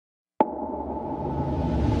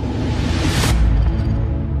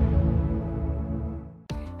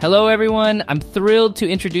Hello everyone, I'm thrilled to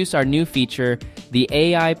introduce our new feature, the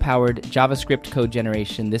AI-Powered JavaScript Code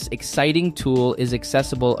Generation. This exciting tool is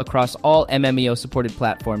accessible across all MMIO-supported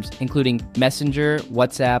platforms, including Messenger,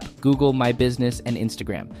 WhatsApp, Google My Business, and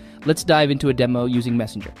Instagram. Let's dive into a demo using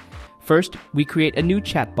Messenger. First, we create a new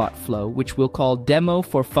chatbot flow, which we'll call Demo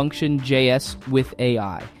for Function.js with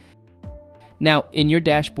AI. Now, in your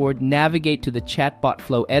dashboard, navigate to the chatbot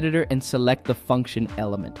flow editor and select the function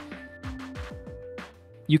element.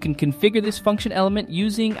 You can configure this function element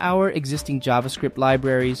using our existing JavaScript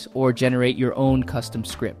libraries or generate your own custom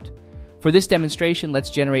script. For this demonstration, let's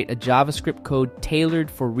generate a JavaScript code tailored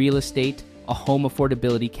for real estate, a home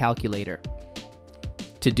affordability calculator.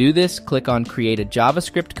 To do this, click on Create a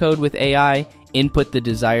JavaScript code with AI, input the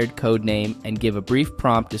desired code name, and give a brief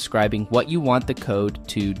prompt describing what you want the code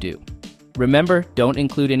to do. Remember, don't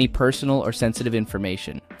include any personal or sensitive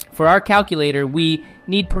information. For our calculator, we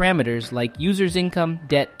need parameters like user's income,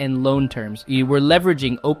 debt, and loan terms. We're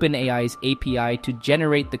leveraging OpenAI's API to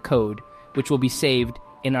generate the code, which will be saved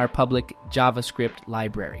in our public JavaScript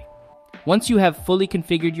library. Once you have fully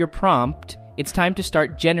configured your prompt, it's time to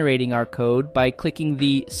start generating our code by clicking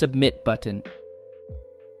the Submit button.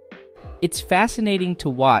 It's fascinating to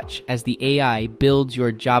watch as the AI builds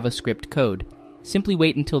your JavaScript code. Simply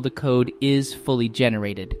wait until the code is fully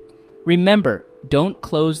generated. Remember, don't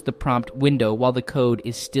close the prompt window while the code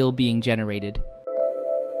is still being generated.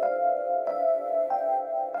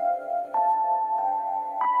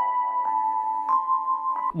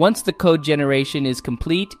 Once the code generation is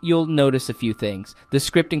complete, you'll notice a few things. The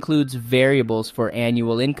script includes variables for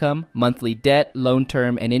annual income, monthly debt, loan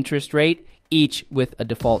term, and interest rate, each with a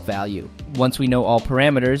default value. Once we know all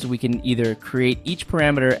parameters, we can either create each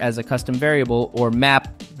parameter as a custom variable or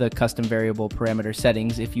map the custom variable parameter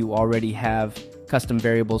settings if you already have custom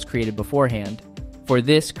variables created beforehand. For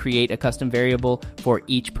this, create a custom variable for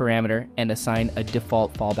each parameter and assign a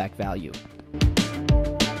default fallback value.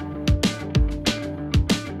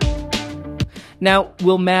 Now,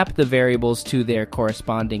 we'll map the variables to their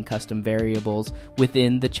corresponding custom variables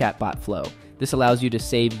within the chatbot flow. This allows you to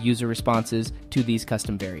save user responses to these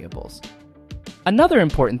custom variables. Another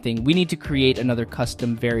important thing, we need to create another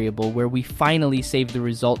custom variable where we finally save the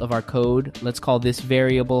result of our code. Let's call this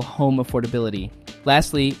variable home affordability.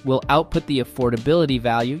 Lastly, we'll output the affordability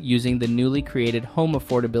value using the newly created home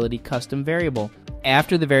affordability custom variable.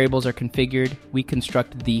 After the variables are configured, we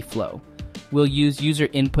construct the flow. We'll use user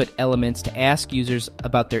input elements to ask users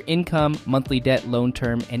about their income, monthly debt, loan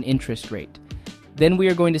term, and interest rate. Then we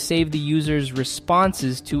are going to save the user's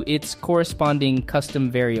responses to its corresponding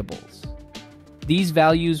custom variables. These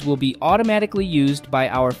values will be automatically used by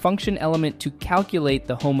our function element to calculate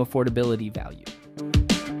the home affordability value.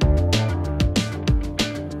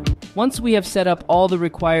 Once we have set up all the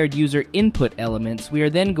required user input elements, we are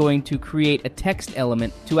then going to create a text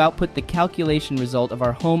element to output the calculation result of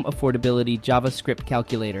our home affordability JavaScript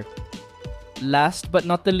calculator. Last but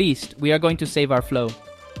not the least, we are going to save our flow.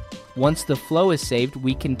 Once the flow is saved,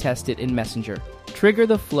 we can test it in Messenger. Trigger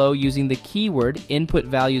the flow using the keyword input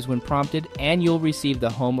values when prompted, and you'll receive the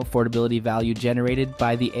home affordability value generated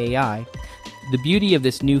by the AI. The beauty of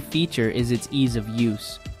this new feature is its ease of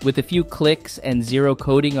use. With a few clicks and zero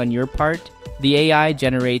coding on your part, the AI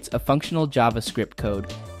generates a functional JavaScript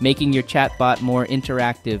code, making your chatbot more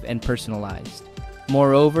interactive and personalized.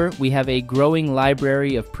 Moreover, we have a growing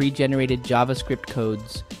library of pre-generated JavaScript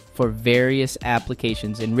codes for various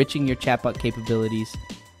applications, enriching your chatbot capabilities.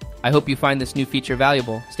 I hope you find this new feature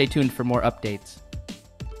valuable. Stay tuned for more updates.